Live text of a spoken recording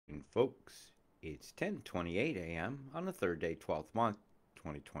And folks, it's 10:28 a.m. on the third day, 12th month,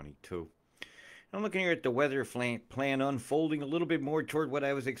 2022. I'm looking here at the weather plan unfolding a little bit more toward what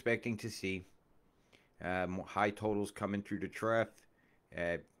I was expecting to see. High totals coming through the trough.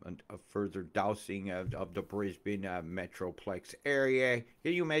 A further dousing of the Brisbane Metroplex area.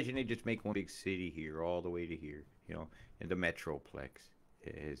 Can you imagine they just make one big city here, all the way to here, in the Metroplex,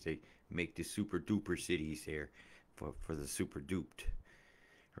 as they make the super duper cities here for the super duped.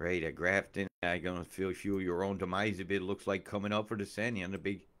 Right, at Grafton, I'm gonna fuel your own demise a bit. Looks like coming up for the Sen,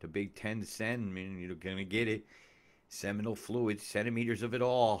 the Big Ten Sen. I mean, you're gonna get it. Seminal fluid, centimeters of it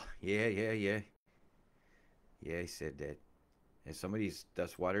all. Yeah. Yeah, I said that. And some of these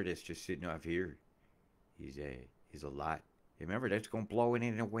dust water that's just sitting off here is a lot. Remember, that's gonna blow it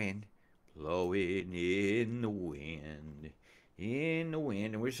in the wind. Blow it in the wind. In the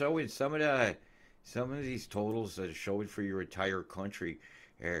wind. And we're showing some of these totals that are showing for your entire country.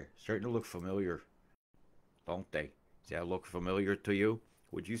 They're starting to look familiar, don't they? Does that look familiar to you?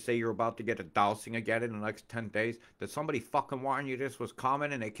 Would you say you're about to get a dousing again in the next 10 days? Did somebody fucking warn you this was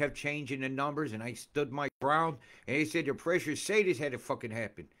coming and they kept changing the numbers and I stood my ground and they said your pressure say this had to fucking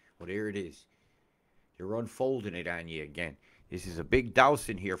happen? Well, there it is. They're unfolding it on you again. This is a big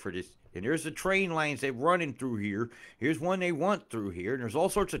dousing here for this. And there's the train lines they're running through here. Here's one they want through here. And there's all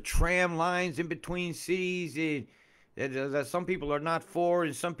sorts of tram lines in between cities that some people are not for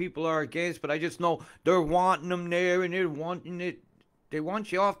and some people are against. But I just know they're wanting them there and they're wanting it. They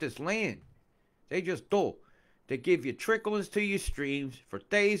want you off this land. They just do. They give you trickles to your streams for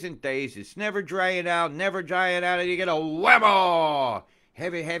days and days. It's never drying out, and you get a whammo!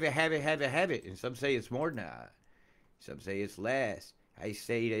 Heavy. And some say it's more than that. Some say it's less. I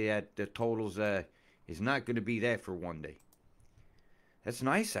say that the totals is not going to be that for one day. That's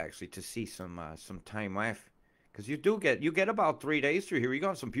nice, actually, to see some time off. Because you get about 3 days through here. You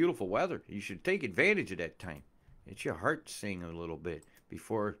got some beautiful weather. You should take advantage of that time. It's your heart sing a little bit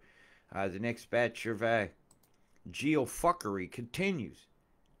before the next batch of geofuckery continues.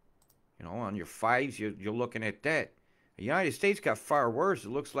 On your fives, you're looking at that. The United States got far worse. It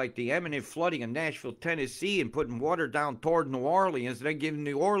looks like the imminent flooding in Nashville, Tennessee, and putting water down toward New Orleans, and then giving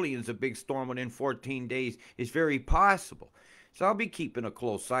New Orleans a big storm within 14 days is very possible. So I'll be keeping a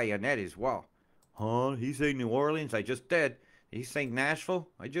close eye on that as well. Huh? He say New Orleans? I just did. He saying Nashville?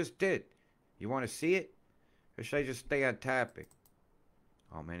 I just did. You want to see it? Or should I just stay on topic?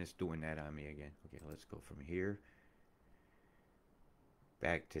 Oh man, it's doing that on me again. Okay, let's go from here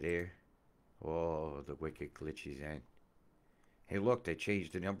back to there. Oh, the wicked glitches end. Hey, look, they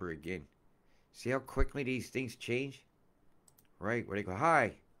changed the number again. See how quickly these things change? Right, where they go,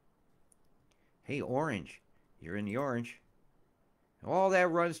 hi. Hey, orange. You're in the orange. All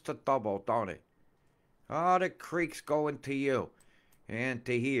that runs to double, don't it? All the creek's going to you. And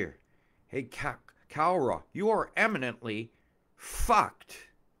to here. Hey, Cowra, you are eminently fucked.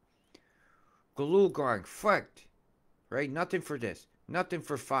 Galugang, fucked. Right, nothing for this. Nothing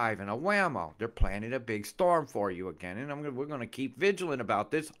for 5 and a whammo. They're planning a big storm for you again, and we're going to keep vigilant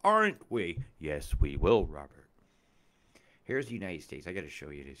about this, aren't we? Yes, we will, Robert. Here's the United States. I got to show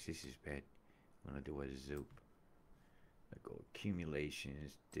you this. This is bad. I'm going to do a zoop. I go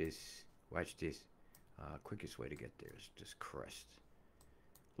accumulations. This. Watch this. Quickest way to get there is just crust.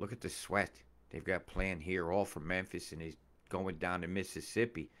 Look at the sweat they've got planned here, all from Memphis, and it's going down to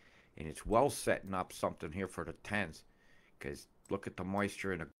Mississippi, and it's well setting up something here for the 10s, because look at the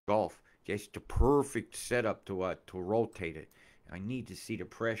moisture in the Gulf. Just the perfect setup to rotate it. I need to see the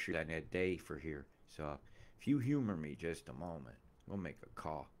pressure on that day for here. So if you humor me just a moment, we'll make a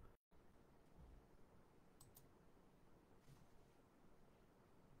call.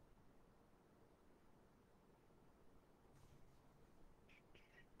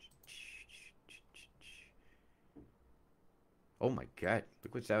 Oh my God,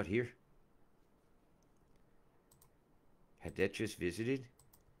 look what's out here. Had that just visited?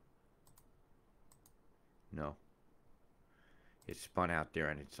 No. It spun out there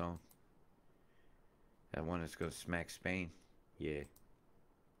on its own. That one that's going to smack Spain. Yeah.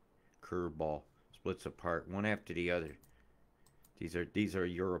 Curveball. Splits apart, one after the other. These are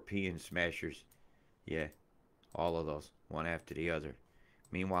European smashers. Yeah. All of those. One after the other.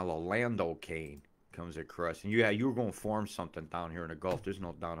 Meanwhile, Orlando Kane comes across. And yeah, you're going to form something down here in the Gulf. There's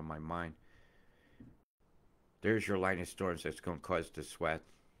no doubt in my mind. There's your line of storms that's going to cause the sweat.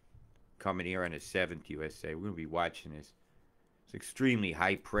 Coming here on the 7th USA. We're going to be watching this. It's extremely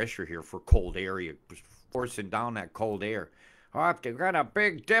high pressure here for cold air. You're forcing down that cold air. Oh, if you got a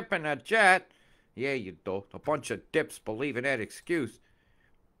big dip in the jet. Yeah, you do. A bunch of dips believe in that excuse.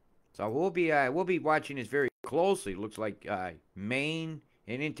 So we'll be watching this very closely. Looks like Maine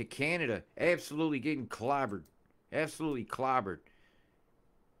and into Canada, absolutely getting clobbered. Absolutely clobbered.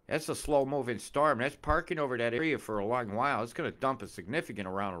 That's a slow moving storm. That's parking over that area for a long while. It's going to dump a significant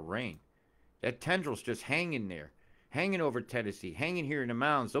amount of rain. That tendril's just hanging there, hanging over Tennessee, hanging here in the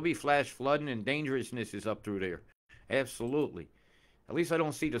mountains. There'll be flash flooding and dangerousness is up through there. Absolutely. At least I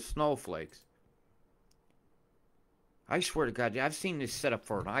don't see the snowflakes. I swear to God, I've seen this set up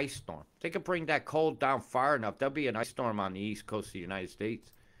for an ice storm. If they could bring that cold down far enough, there'll be an ice storm on the east coast of the United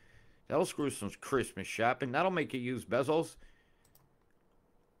States. That'll screw some Christmas shopping. That'll make you use bezels.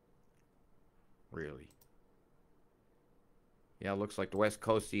 Really. Yeah, it looks like the west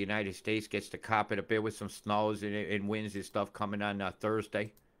coast of the United States gets to cop it a bit with some snows and winds and stuff coming on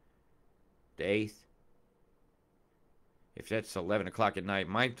Thursday, the 8th. If that's 11 o'clock at night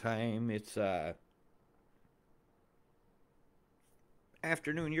my time, it's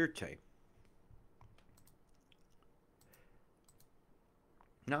afternoon your time.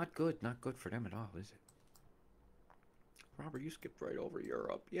 Not good for them at all, is it? Robert, you skipped right over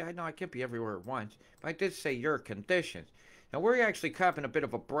Europe. Yeah, I know I can't be everywhere at once, but I did say your conditions. Now, we're actually copping a bit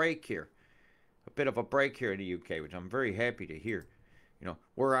of a break here. A bit of a break here in the UK, which I'm very happy to hear. You know,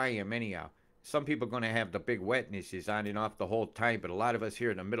 where I am anyhow. Some people are going to have the big wetnesses on and off the whole time, but a lot of us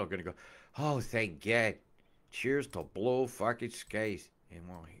here in the middle are going to go, oh, thank God. Cheers to blue fucking skies. And,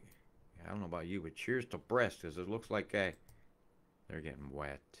 well, I don't know about you, but cheers to breast, because it looks like they're getting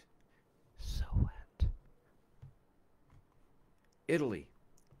wet. So wet. Italy.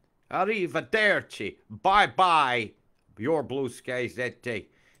 Arrivederci. Bye-bye. Your blue skies that day.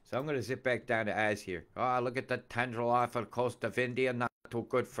 So I'm going to zip back down to Az here. Oh, look at the tendril off the coast of India. Not too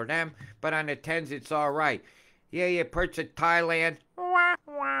good for them. But on the Thames, it's all right. Yeah, parts of Thailand. Wah,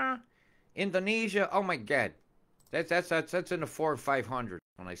 wah. Indonesia. Oh, my God. That's in the 400 or 500.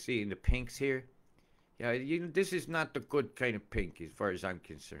 When I see in the pinks here. Yeah, this is not the good kind of pink as far as I'm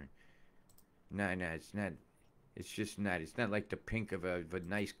concerned. No, it's not. It's just not. It's not like the pink of a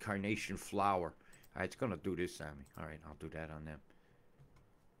nice carnation flower. All right, it's going to do this on me. All right, I'll do that on them.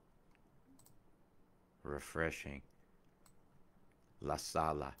 Refreshing. La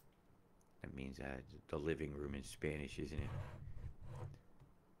sala. That means the living room in Spanish, isn't it?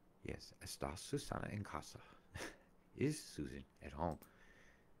 Yes. Está Susana en casa. Is Susan at home?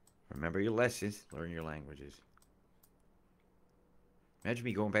 Remember your lessons. Learn your languages. Imagine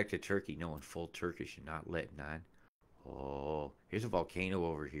me going back to Turkey knowing full Turkish and not letting on. Oh, here's a volcano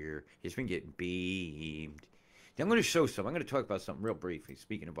over here. It's been getting beamed. Now I'm going to show some. I'm going to talk about something real briefly.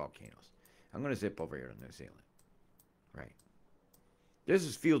 Speaking of volcanoes. I'm going to zip over here to New Zealand. Right. There's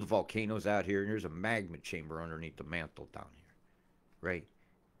this field of volcanoes out here, and there's a magma chamber underneath the mantle down here. Right?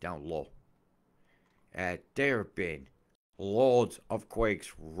 Down low. There have been loads of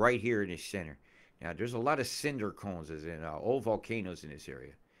quakes right here in the center. Now, there's a lot of cinder cones and old volcanoes in this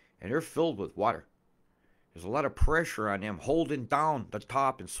area, and they're filled with water. There's a lot of pressure on them holding down the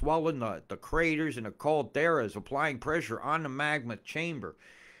top and swelling the craters and the calderas, applying pressure on the magma chamber.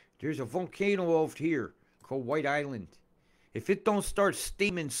 There's a volcano over here called White Island. If it don't start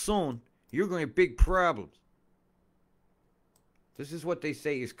steaming soon, you're going to have big problems. This is what they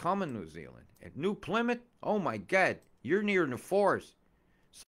say is coming, New Zealand. At New Plymouth, oh my God, you're near the forest.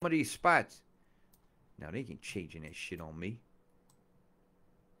 Some of these spots. Now, they ain't changing that shit on me.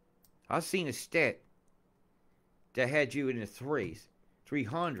 I've seen a stat that had you in the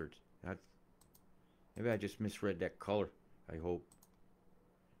 300s. Maybe I just misread that color. I hope.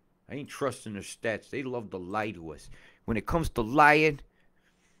 I ain't trusting their stats. They love to lie to us. When it comes to lying,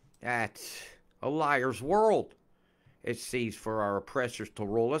 that's a liar's world. It sees for our oppressors to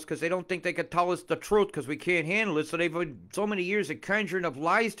roll us because they don't think they can tell us the truth because we can't handle it. So they've had so many years of conjuring up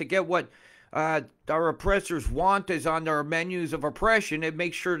lies to get what our oppressors want is on their menus of oppression and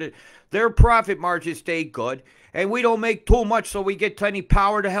make sure that their profit margins stay good and we don't make too much so we get any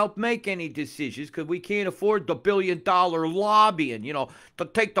power to help make any decisions because we can't afford the billion-dollar lobbying, you know, to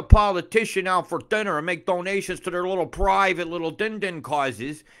take the politician out for dinner and make donations to their little private little din-din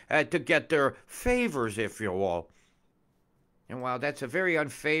causes to get their favors, if you will. And while that's a very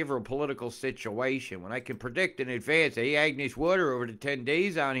unfavorable political situation, when I can predict in advance, hey, Agnes Water over the 10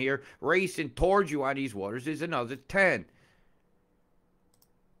 days on here, racing towards you on these waters is another 10.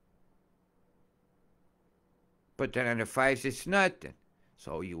 But then on the 5s, it's nothing.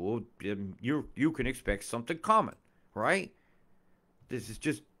 So you can expect something coming, right? This is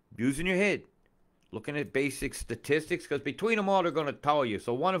just using your head. Looking at basic statistics, because between them all, they're going to tell you.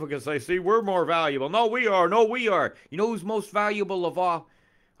 So one of them can say, see, we're more valuable. No, we are. No, we are. You know who's most valuable of all?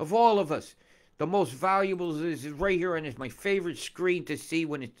 Of all of us. The most valuable is right here, and it's my favorite screen to see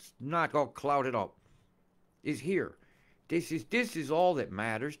when it's not all clouded up. Is here. This is all that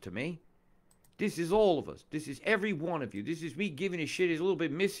matters to me. This is all of us. This is every one of you. This is me giving a shit. Is a little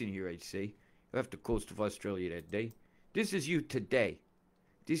bit missing here, I'd say. Off the coast of Australia that day. This is you today.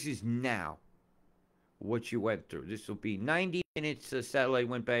 This is now. What you went through. This will be 90 minutes. The satellite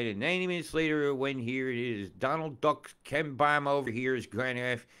went by, and 90 minutes later it went here. It is Donald Duck Ken Bomb over here is Grand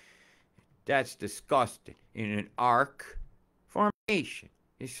F. That's disgusting. In an arc formation.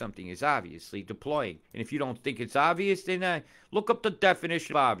 If something is obviously deploying. And if you don't think it's obvious, then look up the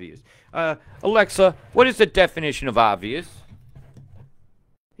definition of obvious. Alexa, what is the definition of obvious?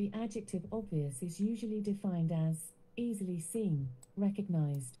 The adjective obvious is usually defined as easily seen,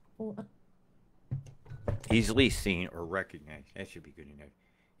 recognized, or easily seen or recognized. That should be good enough.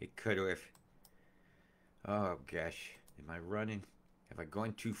 It could have. Oh gosh. Am I running? Have I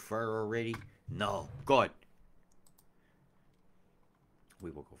gone too far already? No. Good. We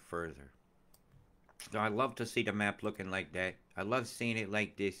will go further. So I love to see the map looking like that. I love seeing it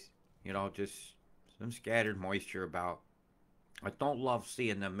like this. You know, just some scattered moisture about. I don't love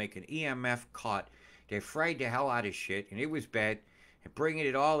seeing them make an EMF cut. They fried the hell out of shit, and it was bad. And bringing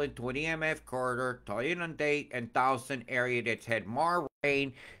it all into an EMF corridor to inundate and douse an area that's had more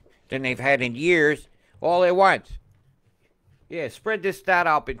rain than they've had in years, all at once. Yeah, spread this stat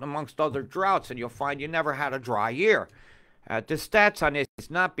out amongst other droughts, and you'll find you never had a dry year. The stats on this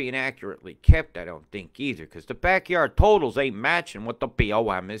is not being accurately kept, I don't think, either, because the backyard totals ain't matching what the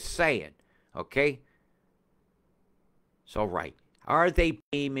BOM is saying, okay? So, right. Are they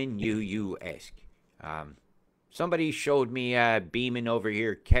beaming you, you ask? Somebody showed me beaming over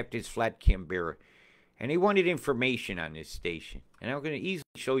here, Captain's Flat Canberra, and he wanted information on this station. And I'm going to easily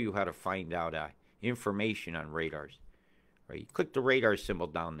show you how to find out information on radars. All right, you click the radar symbol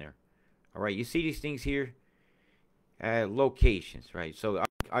down there. All right, you see these things here? Locations, right? So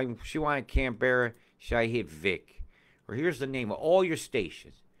she wanted Canberra, so I hit Vic. Or here's the name of all your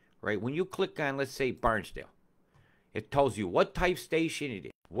stations, right? When you click on, let's say, Barnsdale, it tells you what type station it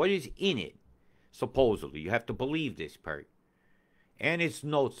is, what is in it, supposedly. You have to believe this part. And its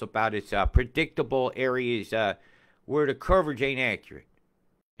notes about its predictable areas where the coverage ain't accurate.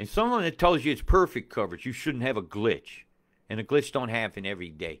 And someone that tells you it's perfect coverage, you shouldn't have a glitch. And a glitch don't happen every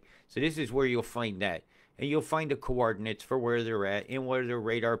day. So this is where you'll find that. And you'll find the coordinates for where they're at and where their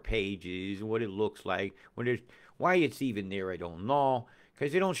radar page is and what it looks like. Why it's even there, I don't know.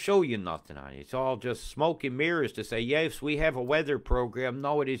 Because they don't show you nothing on it. It's all just smoke and mirrors to say, yes, we have a weather program.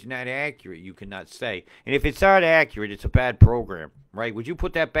 No, it is not accurate, you cannot say. And if it's not accurate, it's a bad program, right? Would you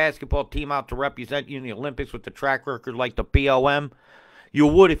put that basketball team out to represent you in the Olympics with the track record like the BOM? You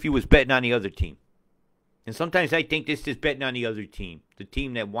would if you was betting on the other team. And sometimes I think this is betting on the other team, the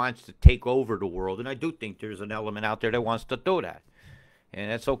team that wants to take over the world. And I do think there's an element out there that wants to do that. And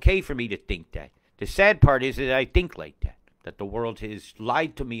that's okay for me to think that. The sad part is that I think like that. That the world has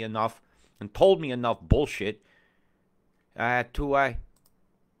lied to me enough and told me enough bullshit to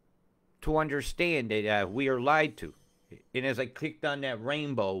understand that we are lied to. And as I clicked on that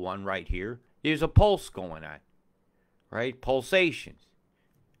rainbow one right here, there's a pulse going on, right? Pulsations.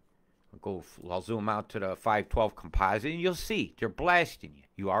 I'll zoom out to the 512 composite, and you'll see they're blasting you.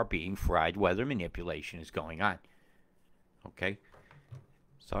 You are being fried. Weather manipulation is going on. Okay?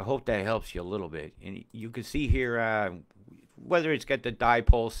 So I hope that helps you a little bit. And you can see here whether it's got the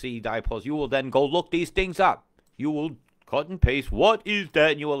dipole, C dipoles. You will then go look these things up. You will cut and paste. What is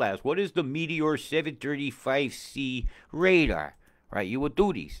that? And you will ask, what is the Meteor 735C radar? Right? You will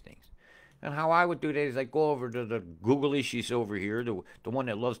do these things. And how I would do that is I go over to the Google issues over here, the one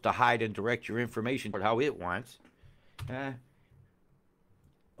that loves to hide and direct your information toward how it wants.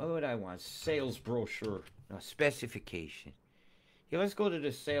 What would I want? Sales brochure. No, specification. Yeah, let's go to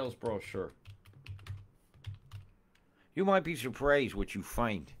the sales brochure. You might be surprised what you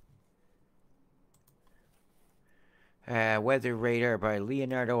find. Weather radar by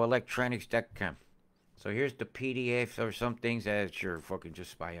LeonardoElectronics.com. So here's the PDF or some things that sure fucking just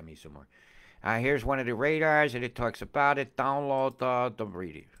spy on me some more. Here's one of the radars, and it talks about it. Download the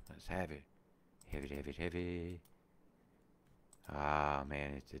reader. Let's have it. Have it. Ah,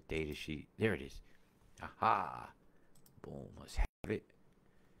 man, it's a data sheet. There it is. Aha. Boom, let's have it.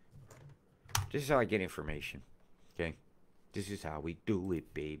 This is how I get information. Okay? This is how we do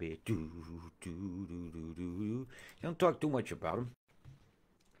it, baby. You don't talk too much about them.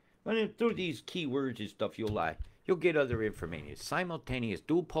 But through these keywords and stuff, you'll get other information. Simultaneous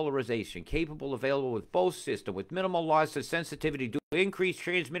dual polarization, capable, available with both systems, with minimal loss of sensitivity due to increased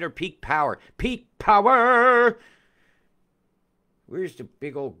transmitter peak power. Peak power! Where's the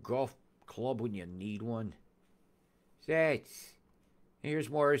big old golf club when you need one? Here's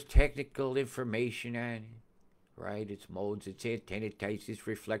more technical information on it. Right, its modes, its antenna types, its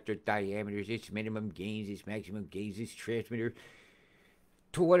reflector diameters, its minimum gains, its maximum gains, its transmitter.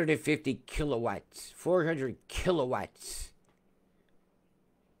 250 kilowatts, 400 kilowatts.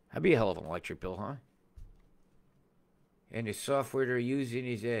 That'd be a hell of an electric bill, huh? And the software they're using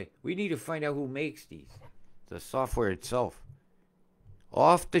is, we need to find out who makes these. The software itself.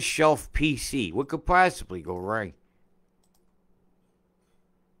 Off-the-shelf PC. What could possibly go right?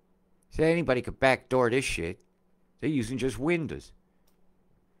 So anybody could backdoor this shit. They're using just Windows.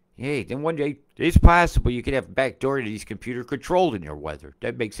 Hey, then one day, it's possible you could have a backdoor to these computer controlled in your weather.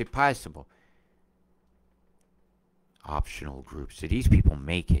 That makes it possible. Optional groups. So these people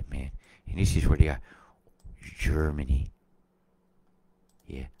make it, man. And this is where they are. Germany.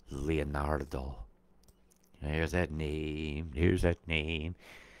 Yeah, Leonardo. There's that name. There's that name.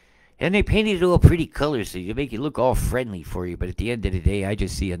 And they painted it all pretty colors so you make it look all friendly for you. But at the end of the day, I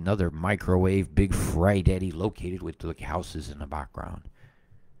just see another microwave big fry daddy located with the houses in the background.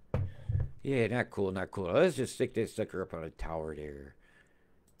 Yeah, not cool, not cool. Let's just stick this sucker up on a tower there.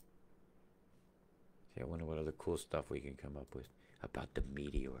 See, I wonder what other cool stuff we can come up with about the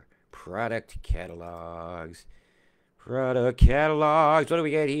Meteor. Product catalogs. Product catalogs. What do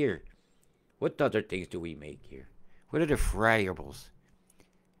we got here? What other things do we make here? What are the friables?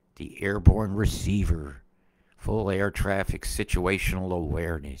 The airborne receiver. Full air traffic situational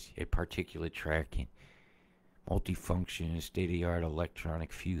awareness. Particulate tracking. Multifunction, state-of-the-art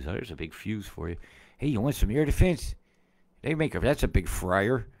electronic fuse. Oh, there's a big fuse for you. Hey, you want some air defense? They make that's a big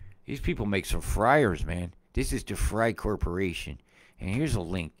fryer. These people make some fryers, man. This is the Fry Corporation. And here's a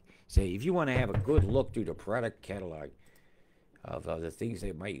link. Say, if you want to have a good look through the product catalog of the things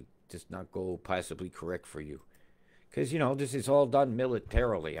that might just not go possibly correct for you. Because, you know, this is all done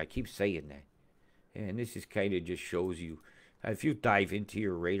militarily. I keep saying that. And this is kind of just shows you, if you dive into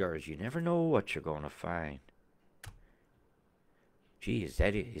your radars, you never know what you're going to find. Gee, is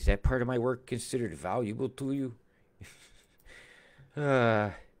that it? Is that part of my work considered valuable to you?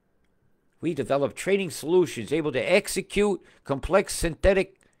 We develop training solutions able to execute complex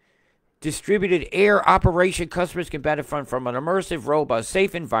synthetic distributed air operation. Customers can benefit from an immersive, robust,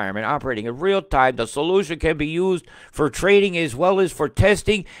 safe environment operating in real time. The solution can be used for training as well as for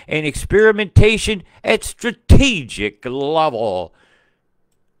testing and experimentation at strategic level.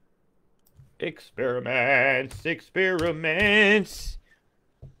 Experiments. See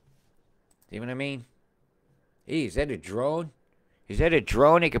what I mean? Hey, is that a drone? Is that a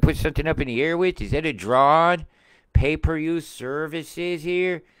drone they can put something up in the air with? Is that a drone? Pay-per-use services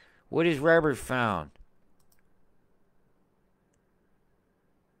here? What has Robert found?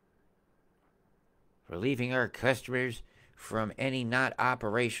 Relieving our customers from any not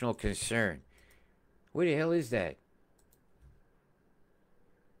operational concern. What the hell is that?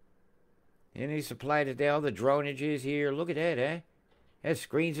 Any supply to all the dronages here? Look at that, eh? That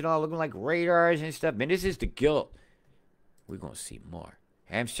screens and all looking like radars and stuff. Man, this is the guilt. We're going to see more.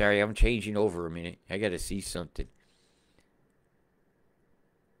 I'm sorry, I'm changing over a minute. I got to see something.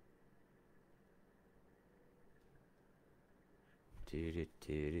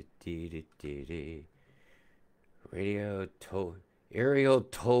 Aerial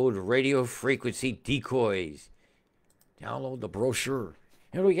towed radio frequency decoys. Download the brochure.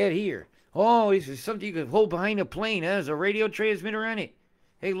 What do we got here? Oh, this is something you can hold behind a plane. There's a radio transmitter on it.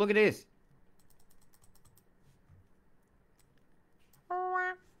 Hey, look at this.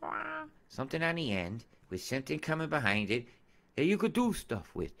 Something on the end with something coming behind it that you could do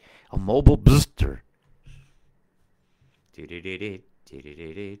stuff with. A mobile booster.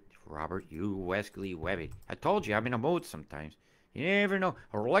 Robert U. Wesley Webbit. I told you I'm in a mode sometimes. You never know.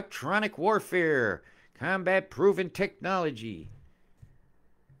 Electronic warfare. Combat proven technology.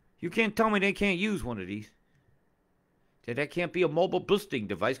 You can't tell me they can't use one of these. That can't be a mobile boosting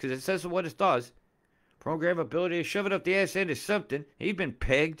device because it says what it does. Programmability to shove it up the ass end is something. He's been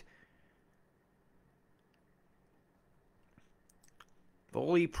pegged.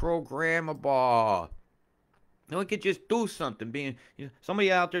 Fully programmable. No one could just do something. Being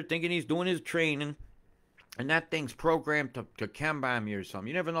somebody out there thinking he's doing his training, and that thing's programmed to chem bomb you or something.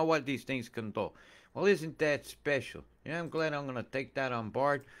 You never know what these things can do. Well, isn't that special? Yeah, I'm glad I'm gonna take that on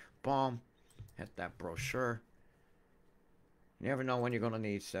board. Boom. That's that brochure. You never know when you're gonna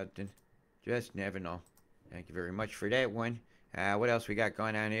need something. Just never know. Thank you very much for that one. What else we got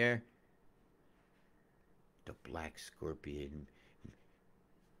going on here? The Black Scorpion.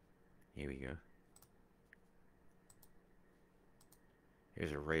 Here we go.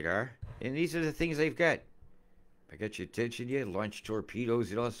 Here's a radar. And these are the things they've got. I got your attention yet? Launch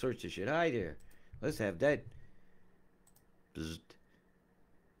torpedoes and all sorts of shit. Hi there. Let's have that. Bzzzt.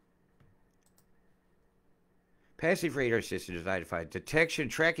 Passive radar system is identified. Detection,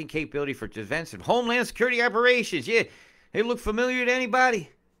 tracking capability for defense and homeland security operations. Yeah, they look familiar to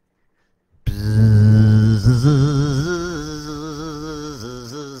anybody?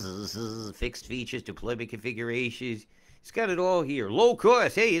 Fixed features, deployment configurations. It's got it all here. Low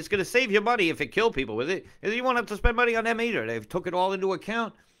cost. Hey, it's going to save you money if it kill people with it. You won't have to spend money on them either. They've took it all into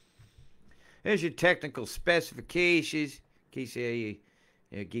account. There's your technical specifications. In case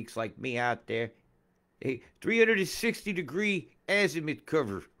geeks like me out there. A 360-degree azimuth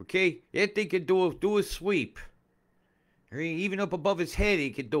cover. Okay, that thing can do a sweep. Even up above his head,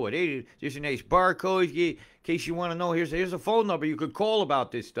 he can do it. There's a nice barcode. In case you want to know, here's a phone number you could call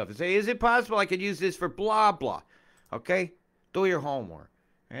about this stuff and say, is it possible I could use this for blah, blah? Okay? Do your homework.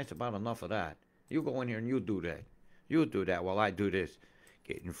 That's about enough of that. You go in here and you do that. You do that while I do this.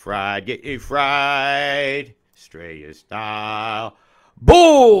 Getting fried. Straya style.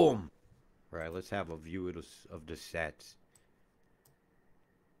 Boom! All right, let's have a view of the sets.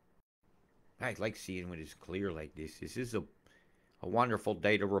 I like seeing when it's clear like this. This is a wonderful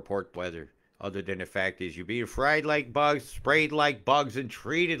day to report weather. Other than the fact is you're being fried like bugs, sprayed like bugs, and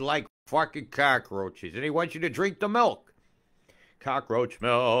treated like fucking cockroaches. And they want you to drink the milk. Cockroach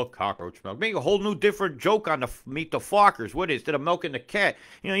milk. Make a whole new different joke on the Meet the Fockers. What is instead of milking the cat?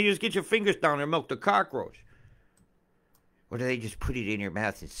 You just get your fingers down there and milk the cockroach. Or do they just put it in your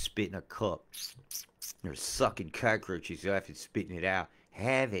mouth and spit in a cup? They're sucking cockroaches off and spitting it out.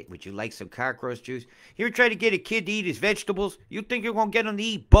 Have it. Would you like some cockroach juice? You ever try to get a kid to eat his vegetables? You think you're going to get them to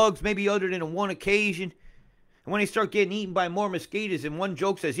eat bugs maybe other than on one occasion? And when they start getting eaten by more mosquitoes and one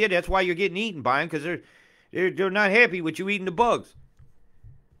joke says, yeah, that's why you're getting eaten by them because they're not happy with you eating the bugs.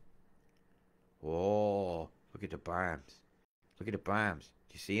 Oh, look at the bombs. Look at the bombs.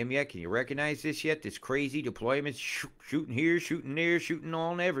 Do you see them yet? Can you recognize this yet? This crazy deployment, shooting here, shooting there, shooting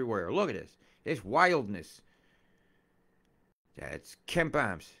on everywhere. Look at this. It's wildness. That's chem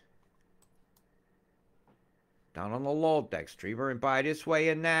bombs. Down on the low deck, streamer and by this way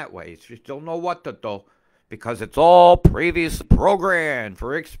and that way. You just don't know what to do because it's all previously programmed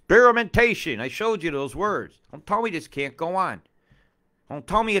for experimentation. I showed you those words. Don't tell me this can't go on. Don't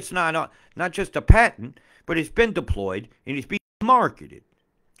tell me it's not just a patent, but it's been deployed and it's being marketed.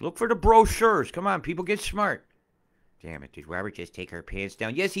 Look for the brochures. Come on, people, get smart. Damn it, did Robert just take her pants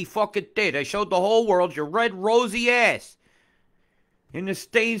down? Yes, he fucking did. I showed the whole world your red, rosy ass. And the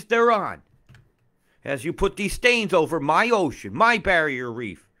stains thereon. As you put these stains over my ocean, my barrier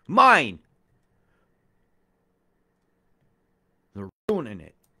reef, mine. They're ruining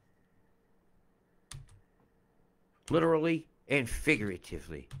it. Literally and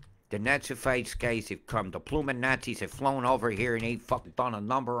figuratively. The Nazified skies have come. The pluming Nazis have flown over here and ain't fucking done a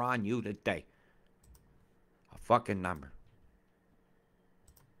number on you today. A fucking number.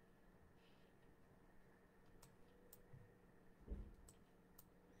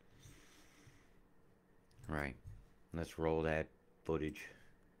 Right. Let's roll that footage.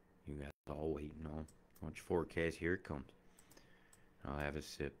 You guys all waiting on. Watch forecast. Here it comes. I'll have a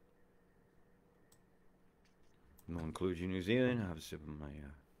sip. No inclusion New Zealand. I'll have a sip of my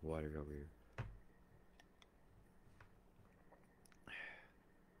water over here.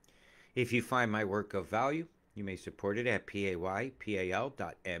 If you find my work of value, you may support it at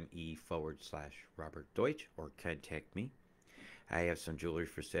paypal.me/Robert Deutsch or contact me. I have some jewelry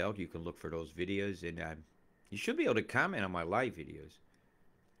for sale. You can look for those videos, and you should be able to comment on my live videos.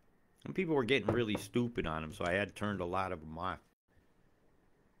 Some people were getting really stupid on them, so I had turned a lot of them off.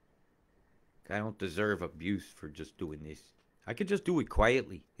 I don't deserve abuse for just doing this. I could just do it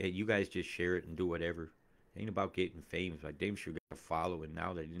quietly. Yeah, you guys just share it and do whatever. It ain't about getting famous. I damn sure got a following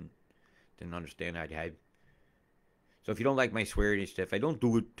now that I didn't understand I'd had. So if you don't like my swearing and stuff, I don't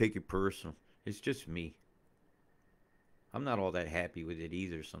do it, take it personal. It's just me. I'm not all that happy with it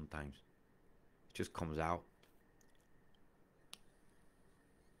either sometimes. It just comes out.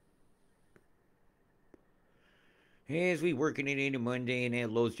 As we working it into Monday, and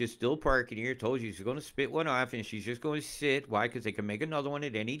Aunt Lo's just still parking here. Told you she's going to spit one off, and she's just going to sit. Why? Because they can make another one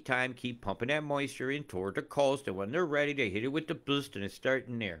at any time. Keep pumping that moisture in toward the coast, and when they're ready, they hit it with the boost, and it's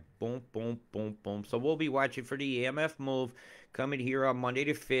starting there. Boom, boom, boom, boom. So we'll be watching for the EMF move coming here on Monday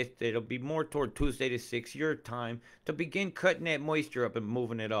the 5th. It'll be more toward Tuesday the 6th, your time, to begin cutting that moisture up and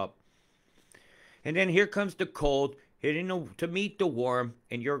moving it up. And then here comes the cold, hitting to meet the warm,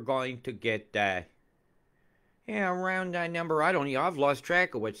 and you're going to get that. Yeah, around that number. I've lost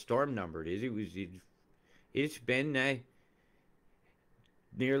track of what storm number it is. It's been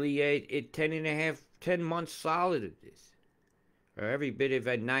nearly 10 months solid of this. Or every bit of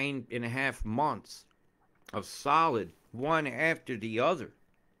 9.5 months of solid, one after the other,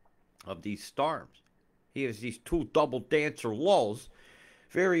 of these storms. He has these two double dancer lulls.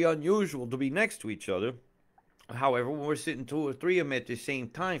 Very unusual to be next to each other. However, when we're sitting two or three of them at the same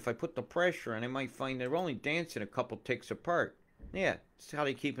time, if I put the pressure on, I might find they're only dancing a couple ticks apart. Yeah, that's how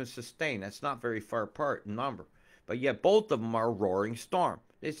they keep them sustained. That's not very far apart in number. But yet both of them are a roaring storm.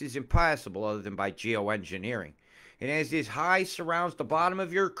 This is impossible other than by geoengineering. And as this high surrounds the bottom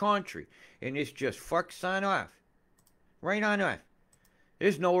of your country, and this just fucks on off. Right on off.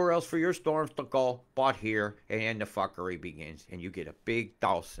 There's nowhere else for your storms to go but here, and then the fuckery begins, and you get a big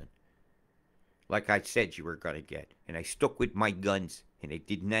dousing. Like I said you were going to get. And I stuck with my guns, and I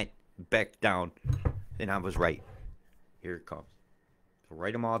did not back down. And I was right. Here it comes. So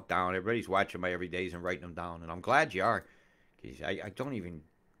write them all down. Everybody's watching my everydays and writing them down. And I'm glad you are. Because I don't even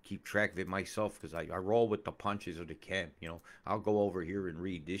keep track of it myself, because I roll with the punches of the camp. You know, I'll go over here and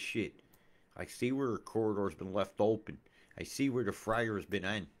read this shit. I see where a corridor's been left open. I see where the fryer's been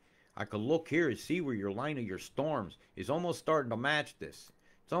in. I could look here and see where your line of your storms is almost starting to match this.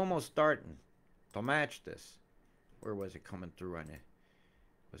 It's almost starting to match this. Where was it coming through on it?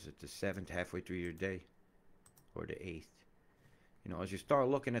 Was it the 7th, halfway through your day? Or the 8th? You know, as you start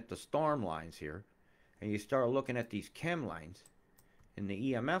looking at the storm lines here, and you start looking at these chem lines, and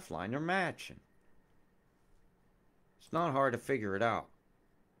the EMF line, they're matching. It's not hard to figure it out.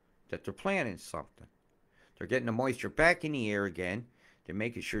 That they're planning something. They're getting the moisture back in the air again. They're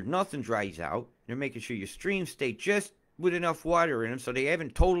making sure nothing dries out. They're making sure your streams stay just with enough water in them so they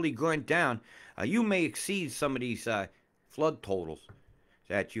haven't totally gone down. You may exceed some of these flood totals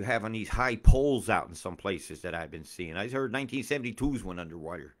that you have on these high poles out in some places that I've been seeing. I heard 1972's went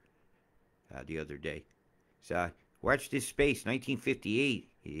underwater the other day. So watch this space. 1958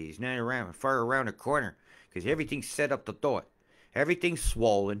 is not around, far around the corner, because everything's set up to do it. Everything's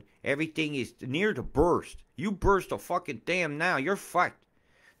swollen. Everything is near to burst. You burst a fucking dam now, you're fucked.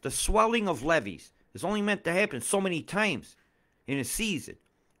 The swelling of levees is only meant to happen so many times in a season.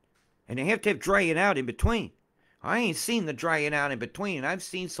 And they have to have drying out in between. I ain't seen the drying out in between. I've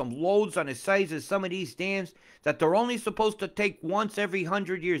seen some loads on the sides of some of these dams that they're only supposed to take once every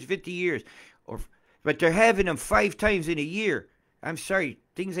 100 years, 50 years. But they're having them 5 times in a year. I'm sorry,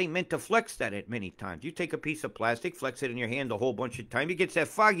 things ain't meant to flex that many times. You take a piece of plastic, flex it in your hand a whole bunch of time, it gets that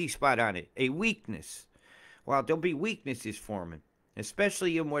foggy spot on it, a weakness. Well, there'll be weaknesses forming,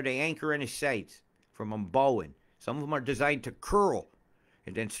 especially in where they anchor in the sides from them bowing. Some of them are designed to curl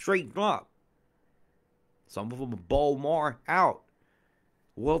and then straighten up. Some of them bow more out.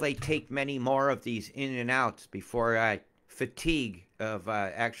 Will they take many more of these in and outs before fatigue of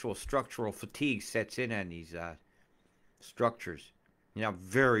actual structural fatigue sets in on these structures? You know, I'm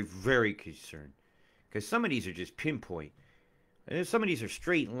very, very concerned. Because some of these are just pinpoint. And some of these are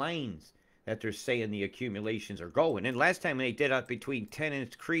straight lines that they're saying the accumulations are going. And last time they did up between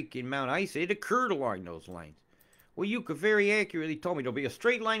Tennant's Creek and Mount Isa, it occurred along those lines. Well, you could very accurately tell me there'll be a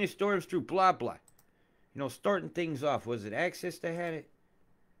straight line of storms through blah, blah. You know, starting things off. Was it Axis that had it?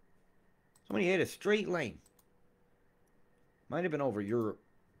 Somebody had a straight line. Might have been over Europe.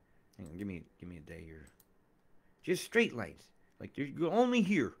 Hang on, give me a day here. Just straight lines. Like, you're only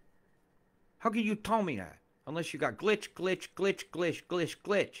here. How can you tell me that? Unless you got glitch, glitch, glitch, glitch, glitch,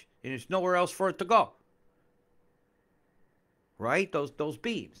 glitch. And there's nowhere else for it to go. Right? Those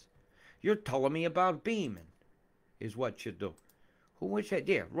beams. You're telling me about beaming. Is what you do. Who was that?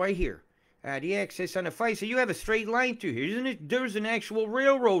 There, right here. The access on the fight. So you have a straight line through here. Isn't it? There's an actual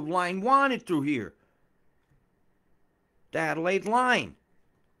railroad line wanted through here. The Adelaide line.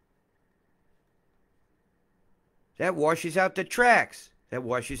 That washes out the tracks. That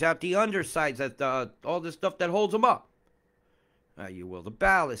washes out the undersides, all the stuff that holds them up. You will, the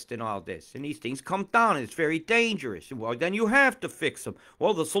ballast and all this. And these things come down, and it's very dangerous. Well, then you have to fix them.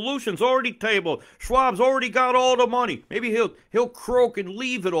 Well, the solution's already tabled. Schwab's already got all the money. Maybe he'll croak and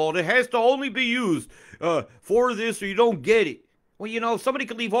leave it all. It has to only be used for this, or you don't get it. Well, you know, somebody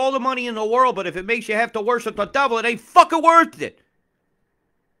could leave all the money in the world, but if it makes you have to worship the devil, it ain't fucking worth it.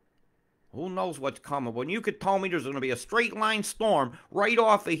 Who knows what's coming? When you could tell me there's going to be a straight line storm right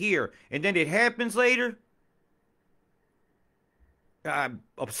off of here, and then it happens later, I'm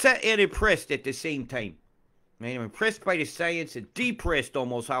upset and impressed at the same time. I mean, I'm impressed by the science and depressed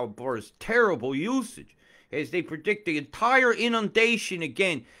almost how it bores terrible usage, as they predict the entire inundation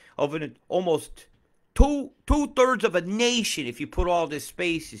again of an almost two-thirds of a nation if you put all the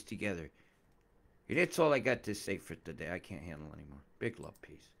spaces together. And that's all I got to say for today. I can't handle anymore. Big love,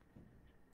 peace.